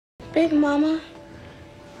Big Mama.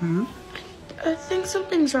 Hmm? I think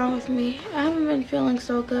something's wrong with me. I haven't been feeling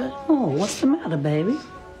so good. Oh, what's the matter, baby?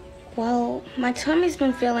 Well, my tummy's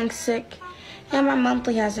been feeling sick, and my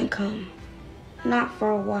monthly hasn't come. Not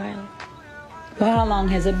for a while. Well, how long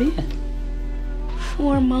has it been?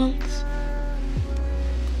 4 months.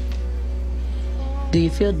 Do you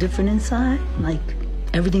feel different inside? Like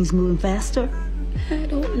everything's moving faster? I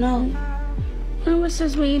don't know. Mama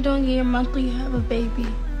says when you don't get your monthly, you have a baby.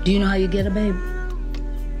 Do you know how you get a baby?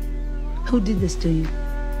 Who did this to you?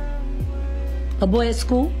 A boy at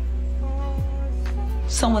school?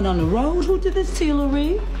 Someone on the road? Who did this to you,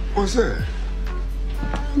 Lurie? What's that?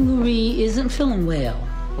 Lurie isn't feeling well.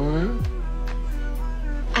 Oh, yeah?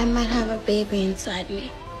 I might have a baby inside me.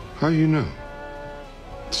 How you know?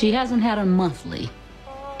 She hasn't had her monthly,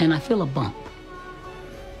 and I feel a bump.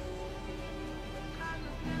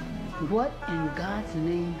 What in God's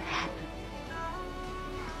name happened?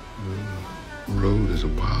 The road is a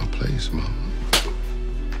wild place, Mama.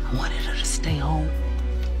 I wanted her to stay home.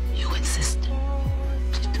 You insisted.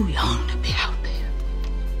 She's too young to be out there.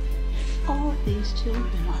 All these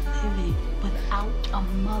children are living without a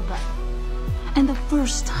mother. And the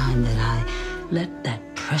first time that I let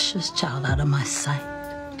that precious child out of my sight,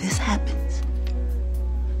 this happens.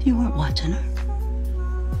 You weren't watching her.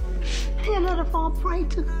 You let her fall prey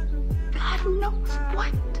to God knows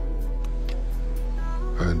what.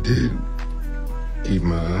 I did keep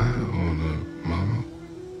my eye on her, Mama,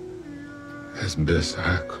 as best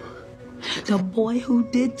I could. The boy who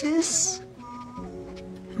did this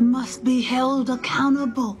must be held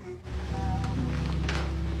accountable.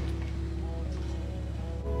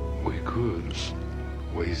 We could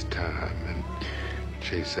waste time and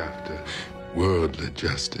chase after worldly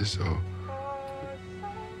justice, or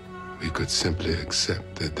we could simply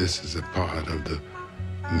accept that this is a part of the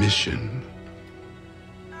mission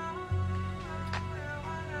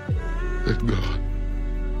that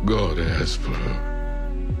God has for her.